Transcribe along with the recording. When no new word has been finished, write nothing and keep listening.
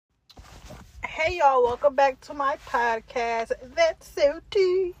Hey y'all, welcome back to my podcast. That's so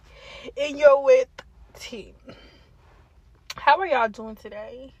T. And you're with T. How are y'all doing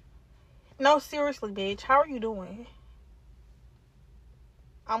today? No, seriously, bitch. How are you doing?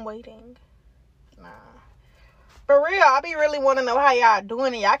 I'm waiting. Nah. For real, I be really want to know how y'all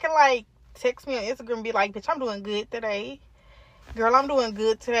doing. And y'all can text me on Instagram and be like, bitch, I'm doing good today. Girl, I'm doing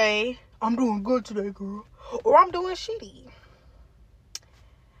good today. I'm doing good today, girl. Or I'm doing shitty.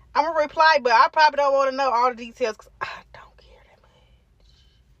 I'm going to reply, but I probably don't want to know all the details because I don't care that much.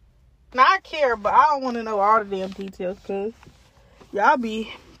 Now, I care, but I don't want to know all the damn details because y'all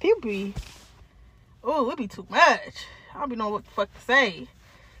people be, oh, it be too much. I don't be knowing what the fuck to say.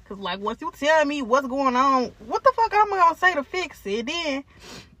 Because, once you tell me what's going on, what the fuck am I going to say to fix it? Then,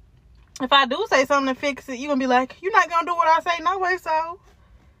 if I do say something to fix it, you're going to be like, you're not going to do what I say no way, so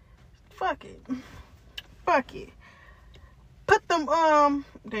fuck it. Fuck it. Put them,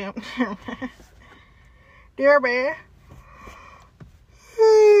 damn. They're bad.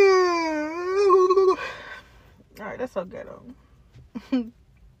 Alright, that's so ghetto.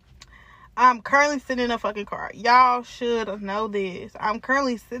 I'm currently sitting in a fucking car. Y'all should know this. I'm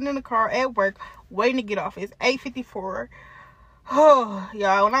currently sitting in the car at work, waiting to get off. It's 8:54. Oh,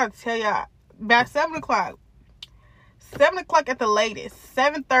 y'all, when I tell y'all, about 7 o'clock. 7 o'clock at the latest.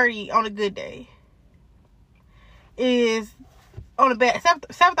 7:30 on a good day. Is on a bad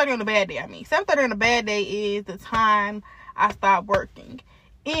 7:30 on a bad day. 7:30 on a bad day is the time I stop working.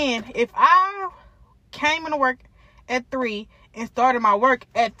 And if I came into work at 3 and started my work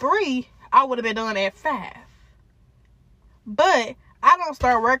at 3, I would have been done at 5. But I don't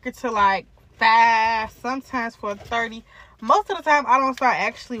start working till 5, sometimes 4:30. Most of the time I don't start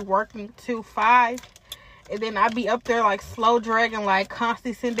actually working till 5. And then I be up there slow dragging,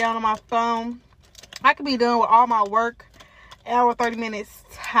 constantly sitting down on my phone. I could be done with all my work, hour, 30 minutes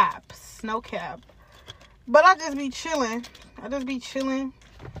tops. No cap. But I just be chilling. I don't be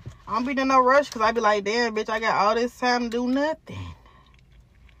in no rush because I be like, damn, bitch, I got all this time to do nothing.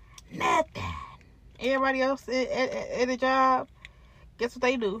 Nothing. Everybody else at the job, guess what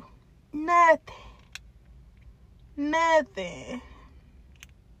they do? Nothing.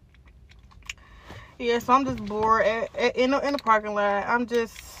 Yeah, so I'm just bored in the parking lot.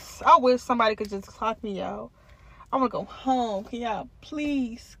 I wish somebody could just clock me out. I want to go home. Can y'all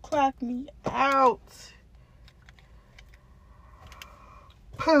please clock me out?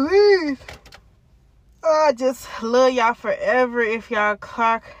 Please. I just love y'all forever if y'all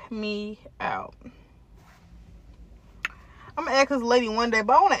clock me out. I'm going to ask this lady one day,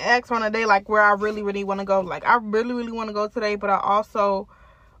 but I want to ask her on a day where I really, really want to go. I really, really want to go today, but I also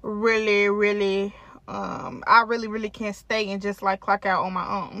really, really... I really can't stay and just clock out on my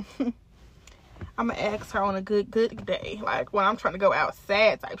own. I'm gonna ask her on a good day, when I'm trying to go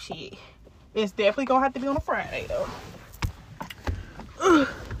outside type shit. It's definitely gonna have to be on a Friday though.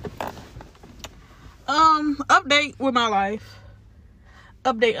 Update with my life.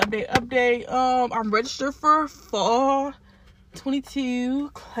 Update. I'm registered for fall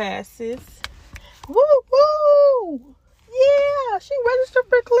 22 classes. Woo! Yeah, she registered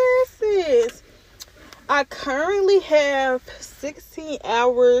for classes. I currently have 16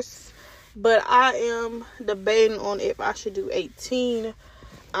 hours, but I am debating on if I should do 18.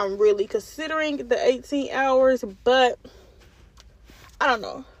 I'm really considering the 18 hours, but I don't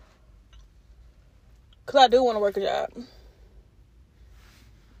know. Because I do want to work a job.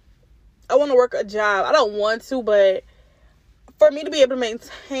 I want to work a job. I don't want to, but for me to be able to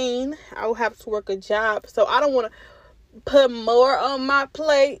maintain, I will have to work a job. So I don't want to put more on my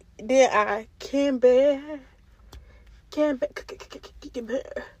plate than I can bear. I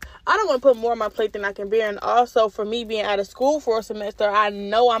don't want to put more on my plate than I can bear. And also, for me being out of school for a semester, I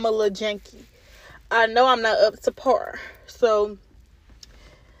know I'm a little janky. I know I'm not up to par. So,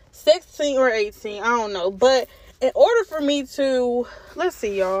 16 or 18, I don't know. But in order for me to, let's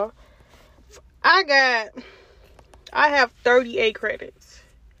see, y'all. I have 38 credits.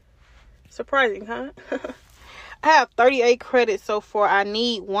 Surprising, huh? I have 38 credits so far. I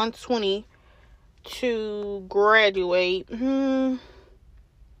need 120 to graduate. And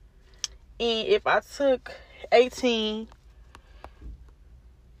if I took 18...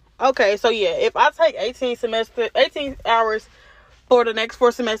 Okay, so yeah. If I take 18 hours for the next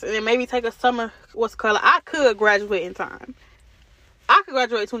 4 semesters, and maybe take a summer, I could graduate in time. I could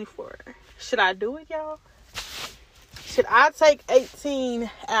graduate 24. Should I do it, y'all? Should I take 18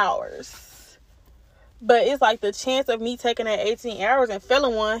 hours? But it's the chance of me taking that 18 hours and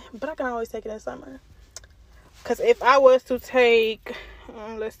failing one. But I can always take it in summer. Because if I was to take,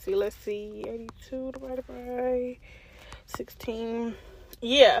 let's see, 82 divided by 16.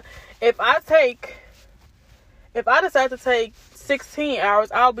 yeah, if I decide to take 16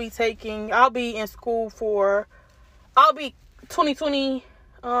 hours, I'll be in school for, I'll be 2020,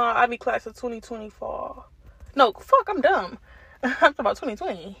 I'll be class of 2024. No, fuck, I'm dumb. I'm talking about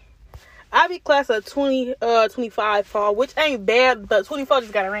 2020. I'll be class of 25 fall, which ain't bad, but 24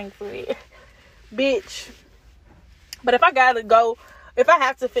 just got a ring for it. Bitch. But if I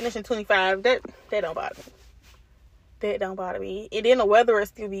have to finish in 25, that don't bother me. That don't bother me. And then the weather will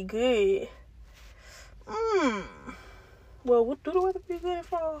still be good. Well, what do the weather be good in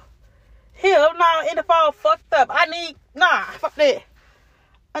fall? Hell no, in the fall fucked up. Fuck that.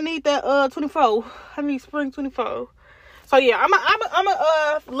 I need that 24. I need spring 24. So yeah, I'm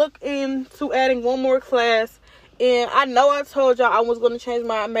look into adding one more class. And I know I told y'all I was going to change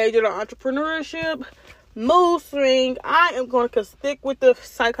my major to entrepreneurship. Mood swing. I am going to stick with the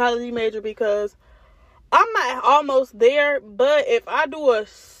psychology major because I'm not almost there. But if I do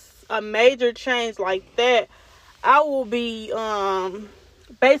a major change like that, I will be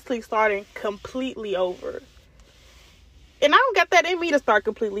basically starting completely over. And I don't got that in me to start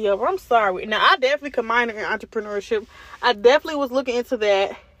completely over. I'm sorry. Now, I definitely could minor in entrepreneurship. I definitely was looking into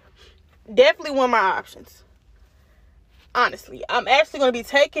that. Definitely one of my options. Honestly, I'm actually going to be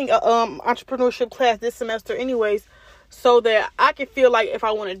taking a entrepreneurship class this semester anyways, so that I can feel like if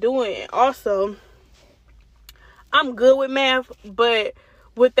I want to do it. Also, I'm good with math, but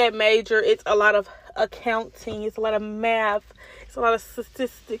with that major, it's a lot of accounting, it's a lot of math, it's a lot of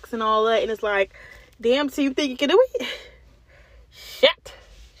statistics and all that, and it's like, damn, so you think you can do it? Shit.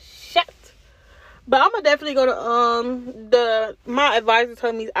 But I'm gonna definitely go to my advisor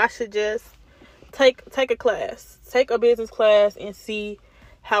told me I should just take a business class and see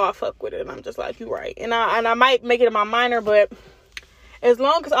how I fuck with it. And I'm just like, you right. And I might make it my minor, but as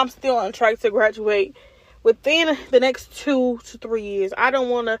long as I'm still on track to graduate within the next 2 to 3 years, I don't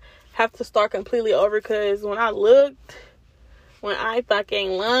want to have to start completely over, because when I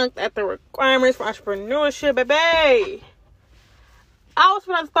fucking looked at the requirements for entrepreneurship, baby, I was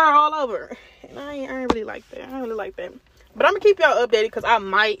going to start all over. And I ain't really like that. But I'm going to keep y'all updated, because I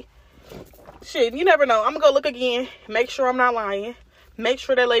might. Shit, you never know. I'm going to go look again. Make sure I'm not lying. Make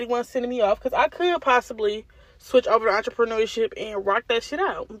sure that lady wasn't sending me off, because I could possibly switch over to entrepreneurship and rock that shit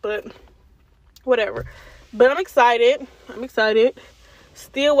out. But whatever. But I'm excited.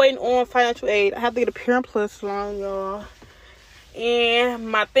 Still waiting on financial aid. I have to get a Parent Plus loan, y'all. And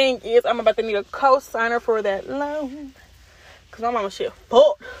my thing is, I'm about to need a co-signer for that loan. Because my mama shit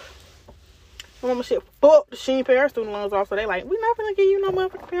fucked. She ain't pay her student loans off. So they like, we not gonna give you no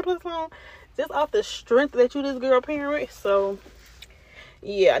motherfucking Parent Plus loan. Just off the strength that you this girl parent. So,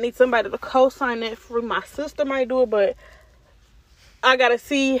 yeah, I need somebody to co-sign that for me. My sister might do it, but I gotta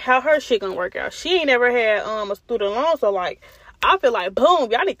see how her shit gonna work out. She ain't never had a student loan. So, like, I feel like, boom,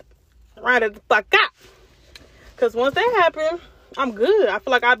 y'all need to round it the fuck out. Because once that happen, I'm good. I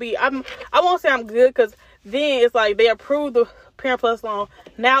feel like I won't say I'm good, because then it's like they approve the Parent Plus loan.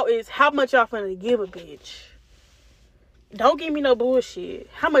 Now it's how much y'all finna give a bitch. Don't give me no bullshit.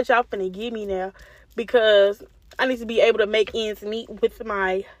 How much y'all finna give me now? Because I need to be able to make ends meet with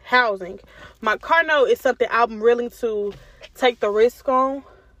my housing. My car note is something I'm willing to take the risk on.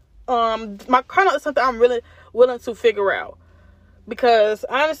 My car note is something I'm really willing to figure out. Because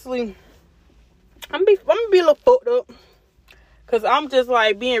honestly, I'm gonna be a little fucked up. Because I'm just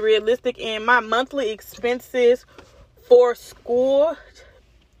like being realistic, and my monthly expenses for school,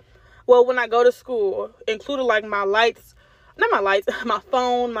 well, when I go to school, including like my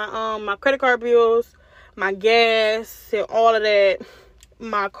phone, my credit card bills, my gas, and all of that,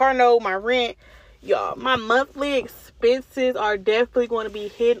 my car note, my rent, y'all, my monthly expenses are definitely going to be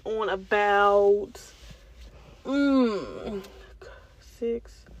hitting on about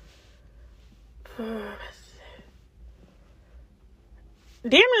 6, damn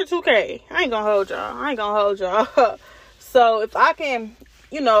near 2K. I ain't gonna hold y'all. So if I can,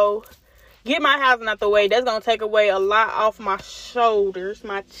 get my housing out the way, that's gonna take away a lot off my shoulders,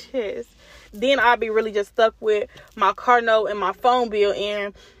 my chest. Then I'll be really just stuck with my car note and my phone bill.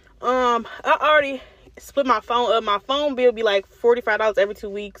 And I already split my phone up. My phone bill be like $45 every 2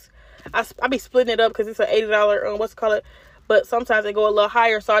 weeks. I be splitting it up because it's an $80 but sometimes they go a little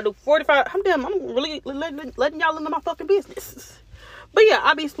higher, so I do $45. I'm really letting y'all into my fucking business. But yeah,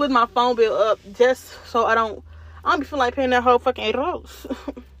 I be splitting my phone bill up just so I don't be feeling like paying that whole fucking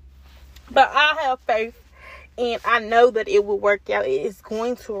 $80. But I have faith, and I know that it will work out. It is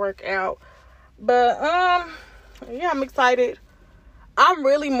going to work out. But yeah, I'm excited. I'm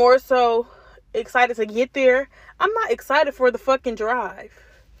really more so excited to get there. I'm not excited for the fucking drive.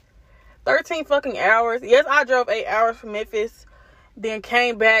 13 fucking hours. Yes, I drove 8 hours from Memphis, Then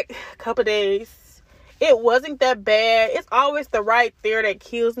came back a couple days. It wasn't that bad. It's always the right there that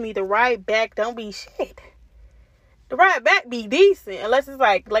kills me. The right back don't be shit. The right back be decent. Unless it's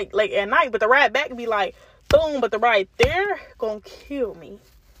like at night. But the right back be like, boom. But the right there gonna kill me.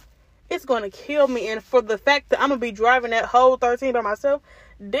 It's gonna kill me. And for the fact that I'm gonna be driving that whole 13 by myself.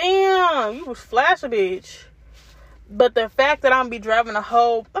 Damn. You was flash a bitch. But the fact that I'm gonna be driving the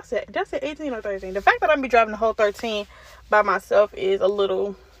whole, did I say 18 or 13? The fact that I'm gonna be driving the whole 13 by myself is a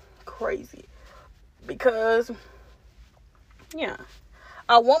little crazy. Because, yeah.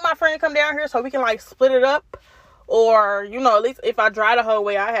 I want my friend to come down here so we can, like, split it up. Or, you know, at least if I drive the whole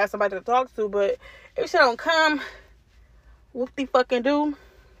way, I have somebody to talk to. But if she don't come, whoop-de fucking do.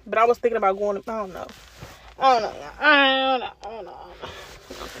 But I was thinking about going, I don't know.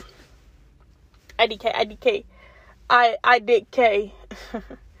 IDK. I dick K.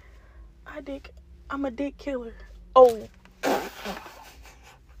 I'm a dick killer. Oh.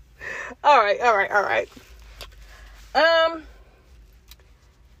 Alright.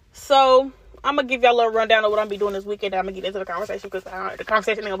 So I'm gonna give y'all a little rundown of what I'm gonna be doing this weekend. I'm gonna get into the conversation because the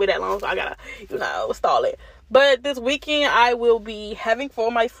conversation ain't gonna be that long, so I gotta, stall it. But this weekend I will be having fun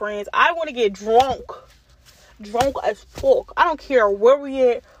with my friends. I want to get drunk as fuck. I don't care where we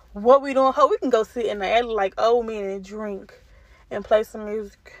at. What we doing? We can go sit in the alley like old men and drink and play some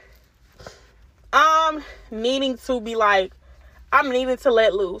music. I'm needing to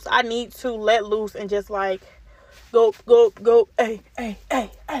let loose. I need to let loose and just like go. Hey.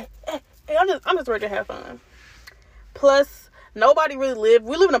 I'm just ready to have fun. Plus, nobody really live.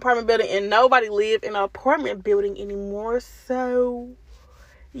 We live in an apartment building and nobody live in an apartment building anymore. So,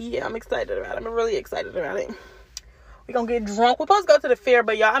 yeah, I'm excited about it. I'm really excited about it. We're gonna get drunk. We're supposed to go to the fair,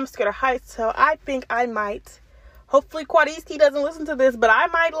 but y'all, I'm scared of heights, so I think I might. Hopefully, Quadiski doesn't listen to this, but I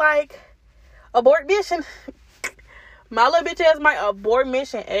might, like, abort mission. My little bitch ass might abort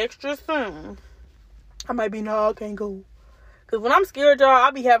mission extra soon. I might be, no, I can't go. Because when I'm scared, y'all,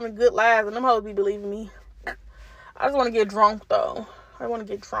 I be having good lives, and them hoes be believing me. I just want to get drunk, though. I want to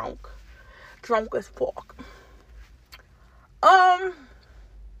get drunk. Drunk as fuck.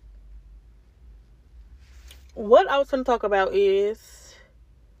 What I was going to talk about is,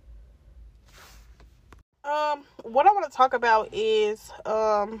 what I want to talk about is,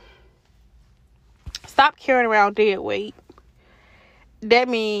 stop carrying around dead weight. That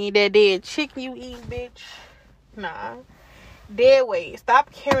mean that dead chicken you eat, bitch. Nah. Dead weight. Stop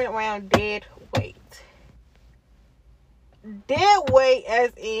carrying around dead weight. Dead weight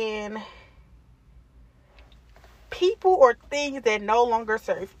as in people or things that no longer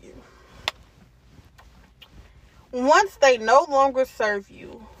serve you. Once they no longer serve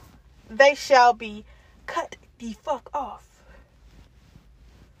you, they shall be cut the fuck off.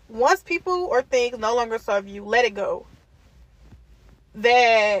 Once people or things no longer serve you, let it go.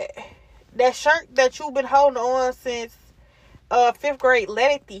 That shirt that you've been holding on since 5th grade,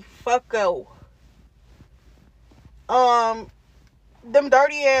 let it the fuck go. Them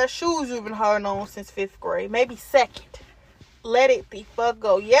dirty ass shoes you've been holding on since 5th grade, maybe 2nd, let it the fuck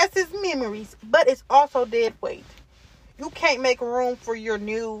go. Yes, it's memories, but it's also dead weight. You can't make room for your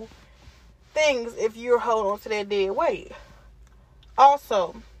new things if you're holding on to that dead weight.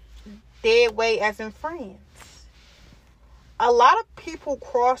 Also, dead weight as in friends. A lot of people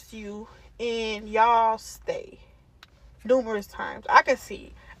cross you and y'all stay numerous times. I can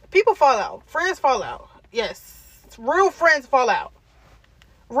see people fall out. Friends fall out. Yes. Real friends fall out.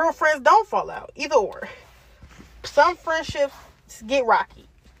 Real friends don't fall out. Either or. Some friendships get rocky.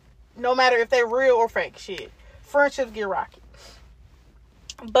 No matter if they're real or fake shit. Friendships get rocky.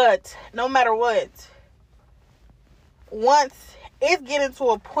 But no matter what, once it's getting to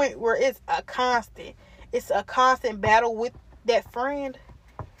a point where it's a constant battle with that friend,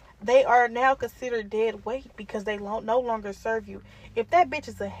 they are now considered dead weight because they no longer serve you. If that bitch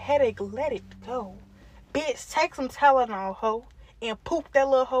is a headache, let it go. Bitch, take some Tylenol, hoe, and poop that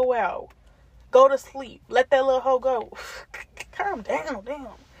little hoe out. Go to sleep. Let that little hoe go. Calm down, damn.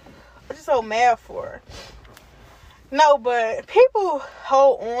 I'm just so mad for her. No, but people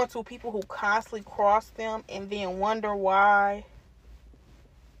hold on to people who constantly cross them and then wonder why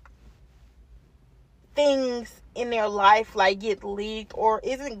things in their life like get leaked or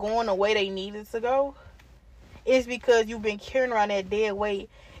isn't going the way they need it to go. It's because you've been carrying around that dead weight,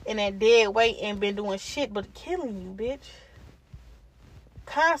 and that dead weight ain't been doing shit but killing you, bitch.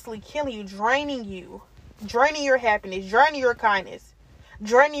 Constantly killing you, draining your happiness, draining your kindness,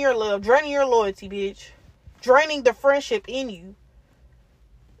 draining your love, draining your loyalty, bitch. Draining the friendship in you.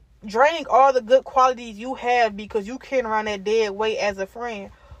 Draining all the good qualities you have because you carrying around that dead weight as a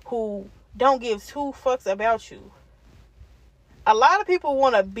friend who don't give two fucks about you. A lot of people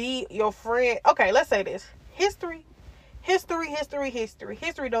want to be your friend. Okay, let's say this. History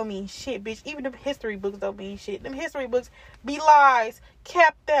don't mean shit, bitch. Even the history books don't mean shit. Them history books be lies,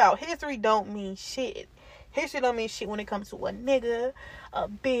 capped out. History don't mean shit. History don't mean shit when it comes to a nigga, a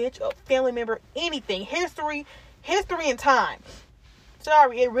bitch, a family member, anything. History and time.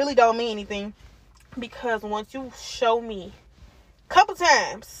 Sorry, it really don't mean anything. Because once you show me, couple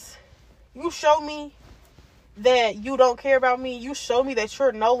times, you show me that you don't care about me, you show me that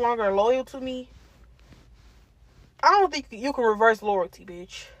you're no longer loyal to me, I don't think you can reverse loyalty,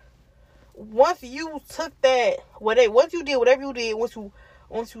 bitch. Once you took that, once you did whatever you did, once you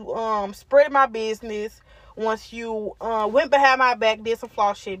spread my business, once you went behind my back, did some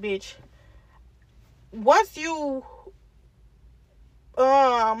flaw shit, bitch. Once you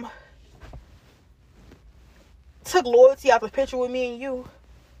took loyalty out the picture with me and you,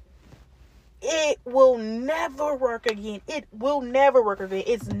 it will never work again. It will never work again.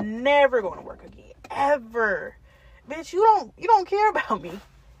 It's never gonna work again. Ever. Bitch, you don't care about me.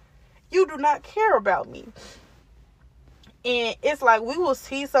 You do not care about me. And it's like we will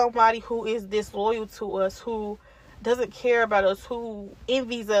see somebody who is disloyal to us, who doesn't care about us, who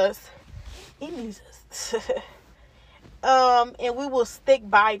envies us. And we will stick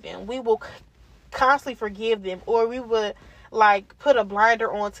by them. We will constantly forgive them, or we would like put a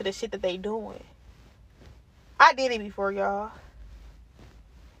blinder on to the shit that they doing. I did it before, y'all.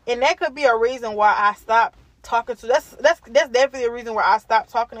 And that could be a reason why I stopped talking to that's definitely a reason why I stopped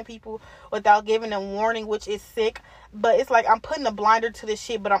talking to people without giving them warning, which is sick. But it's like I'm putting a blinder to this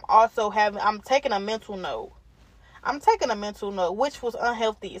shit, but I'm taking a mental note. Which was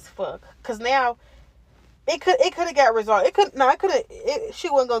unhealthy as fuck. Cause now it could have got resolved. She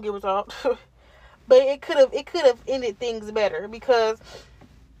wasn't gonna get resolved. But it could have ended things better, because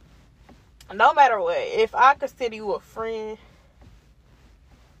no matter what, if I consider you a friend,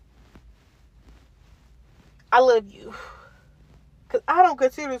 I love you. Because I don't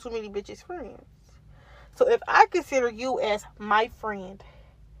consider too many bitches friends. So if I consider you as my friend,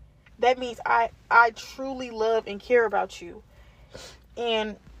 that means I truly love and care about you.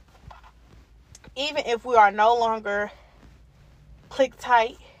 And even if we are no longer click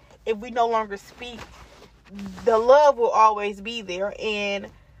tight, if we no longer speak, the love will always be there. And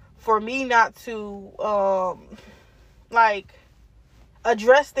for me not to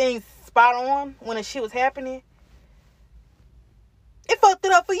address things spot on when the shit was happening, it fucked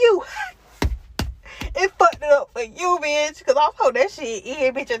it up for you. It fucked it up for you, bitch. Because I told that shit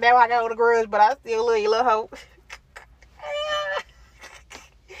in, bitch, and now I got on the grudge, but I still love you, little hoe.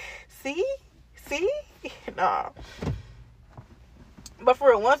 See? Nah. But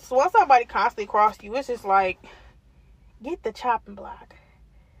for real, once somebody constantly cross you, it's just like, get the chopping block.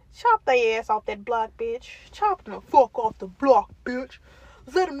 Chop their ass off that block, bitch. Chop them the fuck off the block, bitch.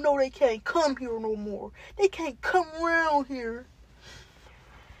 Let them know they can't come here no more. They can't come around here.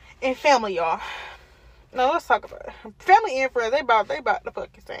 And family, y'all. Now let's talk about it. Family and friends, they about the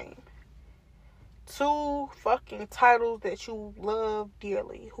fucking same. Two fucking titles that you love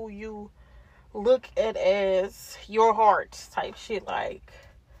dearly, who you look at as your heart type shit. Like,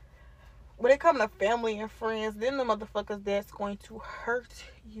 when it comes to family and friends, then the motherfuckers that's going to hurt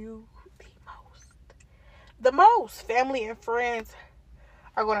you the most. Family and friends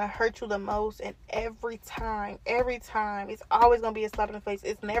are going to hurt you the most. And every time, it's always going to be a slap in the face.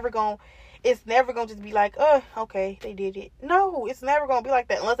 It's never going to just be like, okay, they did it. No, it's never going to be like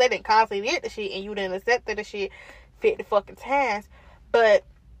that. Unless they didn't constantly did the shit and you didn't accept that the shit fit the fucking times. But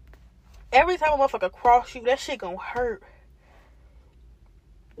every time a motherfucker cross you, that shit gonna hurt.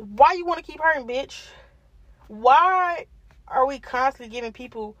 Why you want to keep hurting, bitch? Why are we constantly giving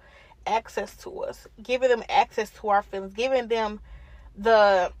people access to us? Giving them access to our feelings. Giving them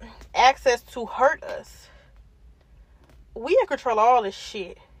the access to hurt us. We in control of all this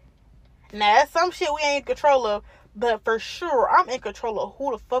shit. Now, that's some shit we ain't in control of. But for sure, I'm in control of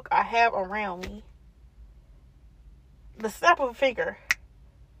who the fuck I have around me. The snap of a finger,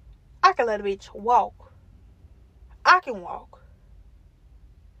 I can let a bitch walk. I can walk.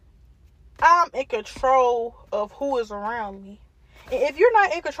 I'm in control of who is around me. And if you're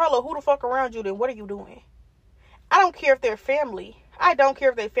not in control of who the fuck around you, then what are you doing? I don't care if they're family. I don't care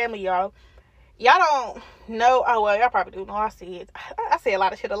if they're family, y'all. Y'all don't know. Oh, well, y'all probably do know. I say it. I say a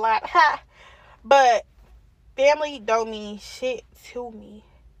lot of shit a lot. But family don't mean shit to me.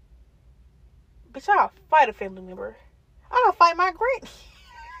 Bitch, I'll fight a family member. I'll fight my granny.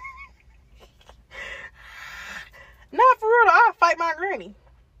 Not for real, I'll fight my granny.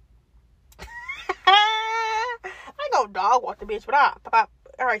 I ain't gonna dog walk the bitch, but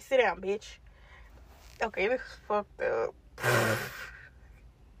alright, sit down, bitch. Okay, this is fucked up.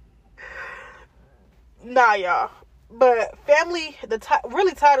 Nah, y'all. But family,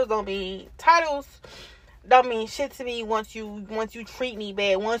 really titles don't mean shit to me once you treat me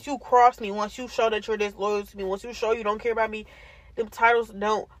bad, once you cross me, once you show that you're disloyal to me, once you show you don't care about me. Them titles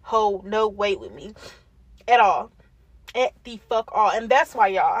don't hold no weight with me at all. At the fuck all. And that's why,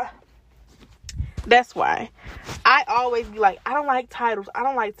 y'all. That's why I always be like, I don't like titles. I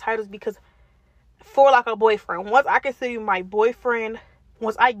don't like titles because for like a boyfriend, once I consider you my boyfriend,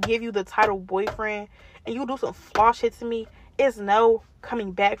 once I give you the title boyfriend and you do some flaw shit to me, it's no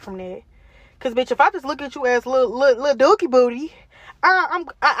coming back from that. Cause bitch, if I just look at you as little dookie booty,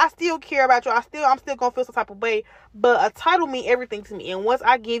 I still care about you. I'm still gonna feel some type of way. But a title mean everything to me. And once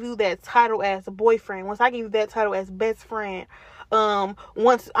I give you that title as a boyfriend, once I give you that title as best friend,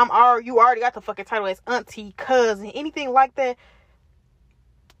 once you already got the fucking title as auntie, cousin, anything like that,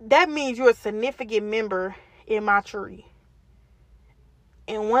 that means you're a significant member in my tree.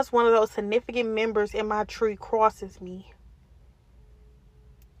 And once one of those significant members in my tree crosses me,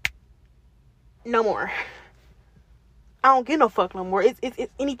 no more. I don't give no fuck no more. It's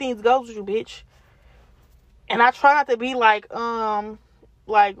anything goes with you, bitch. And I try not to be like so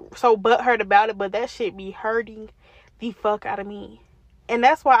butthurt about it, but that shit be hurting the fuck out of me. And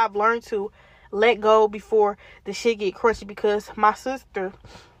that's why I've learned to let go before the shit get crunchy. Because my sister,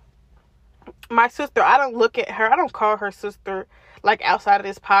 I don't look at her, I don't call her sister like outside of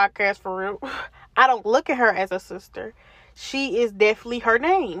this podcast for real. I don't look at her as a sister. She is definitely her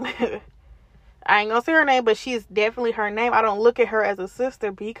name. I ain't gonna say her name, but she is definitely her name. I don't look at her as a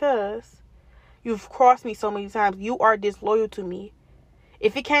sister because you've crossed me so many times. You are disloyal to me.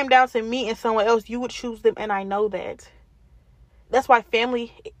 If it came down to me and someone else, you would choose them, and I know that. That's why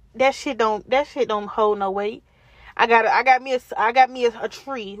family, that shit don't hold no weight. I got me a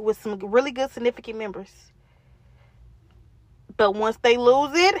tree with some really good significant members. But once they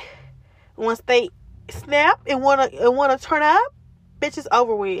lose it, once they snap and wanna turn up, bitch, it's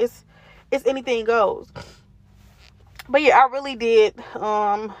over with. It's anything goes. But yeah, I really did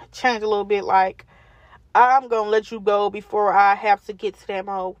change a little bit. Like, I'm gonna let you go before I have to get to that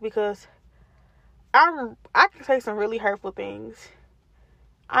mode, because I can say some really hurtful things.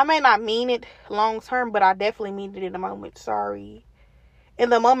 I may not mean it long term, but I definitely mean it in the moment. Sorry. In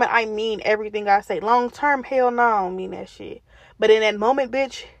the moment, I mean everything I say. Long term, hell no, I don't mean that shit. But in that moment,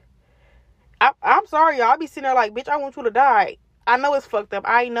 bitch, I'm sorry, y'all. I be sitting there like, bitch, I want you to die. I know it's fucked up.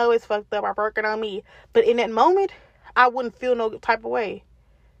 I know it's fucked up. I'm working on me. But in that moment, I wouldn't feel no type of way.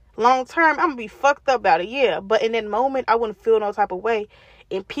 Long term, I'm gonna be fucked up about it, yeah. But in that moment, I wouldn't feel no type of way.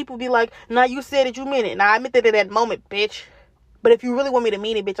 And people be like, nah, you said it, you meant it. Nah, I meant it in that moment, bitch. But if you really want me to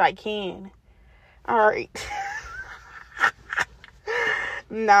mean it, bitch, I can. Alright.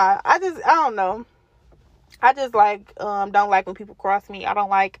 Nah, I don't know. I just like, don't like when people cross me. I don't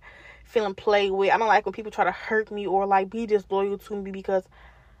like feeling played with. I don't like when people try to hurt me or like be disloyal to me, because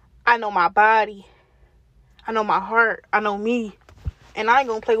I know my body. I know my heart. I know me. And I ain't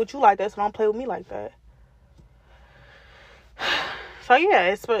gonna play with you like that, so don't play with me like that. So yeah,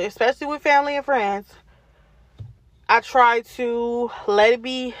 especially with family and friends, I try to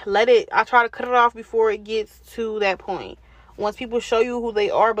I try to cut it off before it gets to that point. Once people show you who they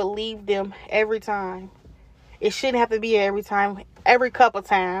are, believe them every time. It shouldn't have to be every time. Every couple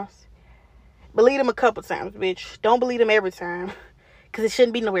times. Believe them a couple times, bitch. Don't believe them every time. Because it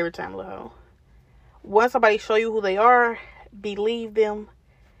shouldn't be no every time, little. Once somebody show you who they are, believe them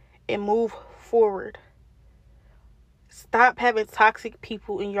and move forward. Stop having toxic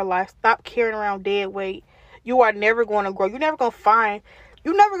people in your life. Stop carrying around dead weight. You are never going to grow. You're never going to find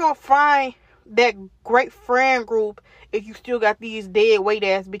that great friend group if you still got these dead weight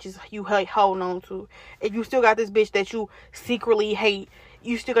ass bitches you holding on to. If you still got this bitch that you secretly hate,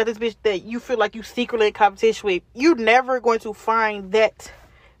 you still got this bitch that you feel like you secretly in competition with, you're never going to find that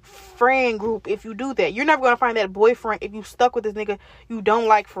friend group if you do that. You're never going to find that boyfriend if you stuck with this nigga you don't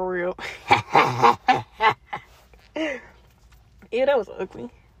like for real. Yeah, that was ugly.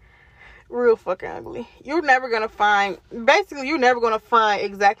 Real fucking ugly. You're never gonna find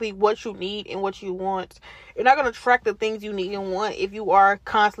exactly what you need and what you want. You're not gonna track the things you need and want if you are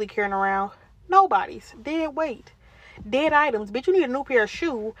constantly carrying around nobody's dead weight, dead items. Bitch, you need a new pair of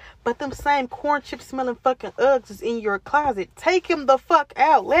shoes, but them same corn chip smelling fucking Uggs is in your closet. Take him the fuck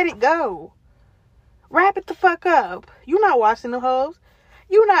out. Let it go. Wrap it the fuck up. You not washing them hoes.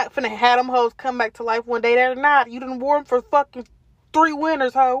 You not finna have them hoes come back to life one day. They're not. You done wore them for fucking 3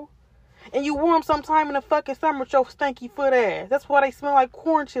 winters, hoe. And you wore them sometime in the fucking summer with your stinky foot ass. That's why they smell like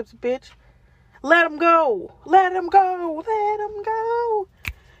corn chips, bitch. Let them go. Let them go. Let them go.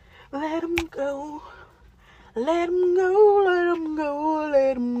 Let them go. Let him go, let him go,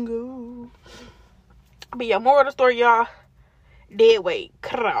 let him go. But yeah, moral of the story, y'all. Deadweight.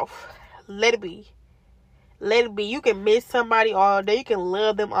 Cut it off. Let it be. Let it be. You can miss somebody all day. You can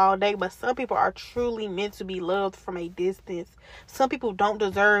love them all day. But some people are truly meant to be loved from a distance. Some people don't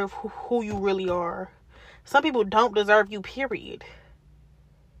deserve who you really are. Some people don't deserve you, period.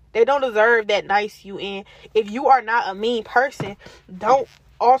 They don't deserve that nice you. And if you are not a mean person, don't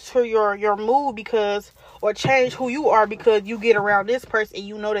alter your mood because, or change who you are because you get around this person and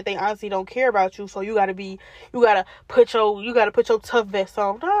you know that they honestly don't care about you. So you gotta put your tough vest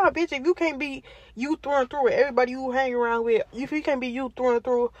on. Nah, bitch, if you can't be you through and through with everybody you hang around with, if you can't be you through and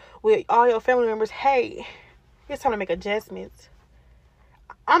through with all your family members, hey, it's time to make adjustments.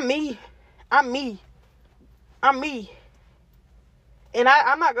 I'm me. And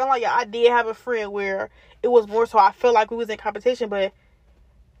I'm not gonna lie, y'all, I did have a friend where it was more so I feel like we was in competition, but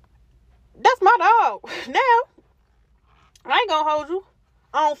that's my dog. Now, I ain't gonna hold you.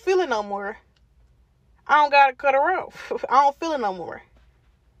 I don't feel it no more. I don't gotta cut her off. I don't feel it no more.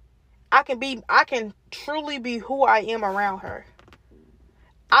 I can truly be who I am around her.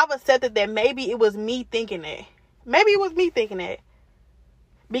 I've accepted that maybe it was me thinking that.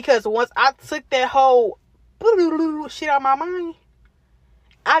 Because once I took that whole shit out of my mind,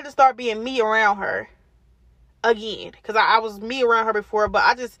 I just started being me around her again. Because I was me around her before,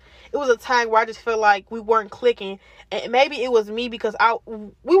 but it was a time where I just felt like we weren't clicking. And maybe it was me because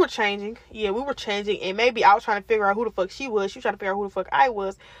we were changing. Yeah, we were changing. And maybe I was trying to figure out who the fuck she was. She was trying to figure out who the fuck I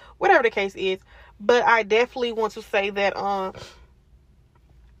was. Whatever the case is. But I definitely want to say that I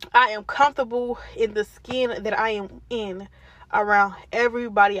am comfortable in the skin that I am in around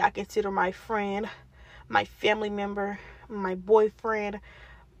everybody I consider my friend, my family member, my boyfriend,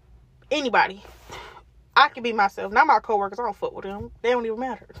 anybody. I can be myself. Not my coworkers. I don't fuck with them. They don't even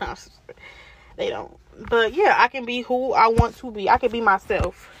matter. They don't. But yeah, I can be who I want to be. I can be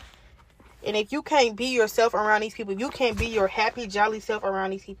myself. And if you can't be yourself around these people, if you can't be your happy, jolly self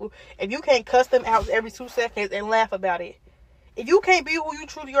around these people, if you can't cuss them out every 2 seconds and laugh about it, if you can't be who you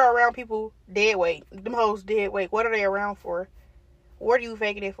truly are around people, dead weight. Them hoes dead weight. What are they around for? What are you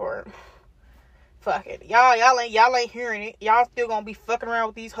faking it for? Fuck it. Y'all ain't hearing it. Y'all still gonna be fucking around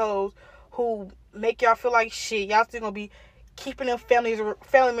with these hoes who make y'all feel like shit. Y'all still gonna be keeping them family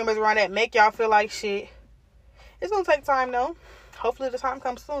members around that make y'all feel like shit. It's gonna take time though. Hopefully the time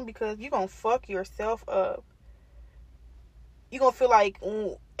comes soon because you gonna fuck yourself up. You gonna feel like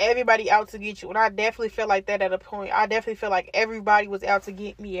everybody out to get you. And I definitely felt like that at a point. I definitely felt like everybody was out to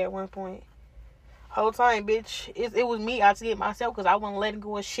get me at one point. Whole time, bitch, it was me out to get myself because I wasn't letting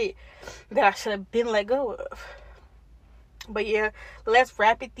go of shit that I should have been let go of. But yeah, let's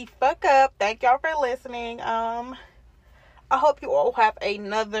wrap it the fuck up. Thank y'all for listening. I hope you all have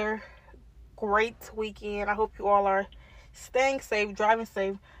another great weekend. I hope you all are staying safe, driving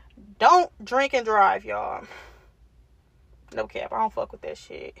safe. Don't drink and drive, y'all. No cap. I don't fuck with that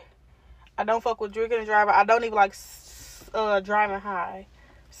shit. I don't fuck with drinking and driving. I don't even like driving high.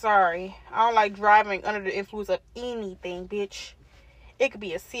 Sorry. I don't like driving under the influence of anything, bitch. It could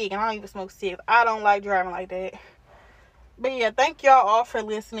be a cig, and I don't even smoke cigs. I don't like driving like that. But yeah, thank y'all all for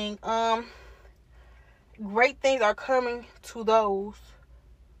listening. Great things are coming to those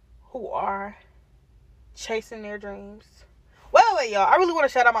who are chasing their dreams. Well, y'all, I really want to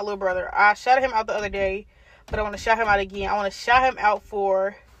shout out my little brother. I shouted him out the other day, but I want to shout him out again. I want to shout him out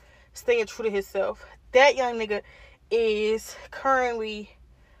for staying true to himself. That young nigga is currently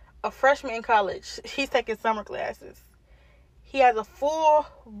a freshman in college. He's taking summer classes. He has a full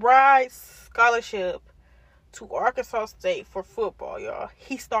ride scholarship to Arkansas State for football, y'all.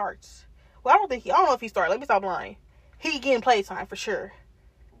 He starts. Well, I don't know if he starts. Let me stop lying. He getting playtime for sure.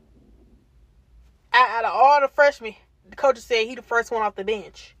 Out of all the freshmen, the coach said he the first one off the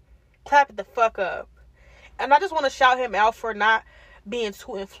bench. Clap it the fuck up. And I just want to shout him out for not being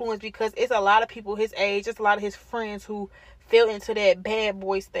too influenced because it's a lot of people his age, it's a lot of his friends who fell into that bad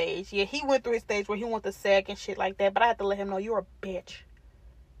boy stage. Yeah, he went through his stage where he went to sag and shit like that, but I had to let him know you're a bitch.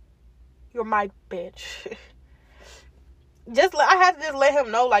 You're my bitch. I had to just let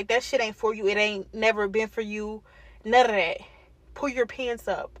him know, like, that shit ain't for you. It ain't never been for you. None of that. Pull your pants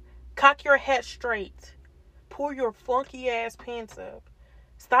up. Cock your hat straight. Pull your funky ass pants up.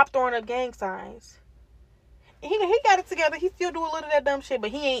 Stop throwing up gang signs. He got it together. He still do a little of that dumb shit,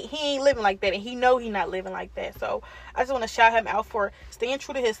 but he ain't living like that, and he know he not living like that. So I just want to shout him out for staying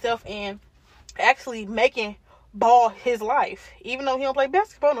true to himself and actually making ball his life. Even though he don't play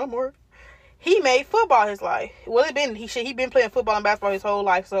basketball no more, he made football his life. Well, he been playing football and basketball his whole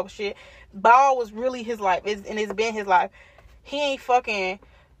life. So shit, ball was really his life, and it's been his life. He ain't fucking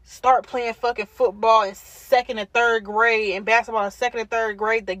start playing fucking football in 2nd and 3rd grade and basketball in 2nd and 3rd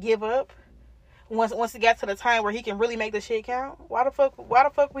grade to give up once it got to the time where he can really make the shit count? Why the fuck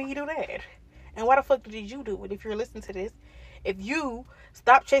would he do that? And why the fuck did you do it if you're listening to this? If you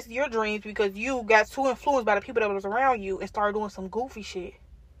stopped chasing your dreams because you got too influenced by the people that was around you and started doing some goofy shit,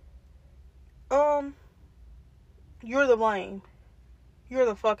 you're the blame. You're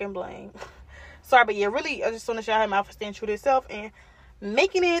the fucking blame. Sorry, but yeah, really, I just want to show how my mouth for staying true to itself and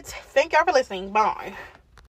making it. Thank y'all for listening. Bye.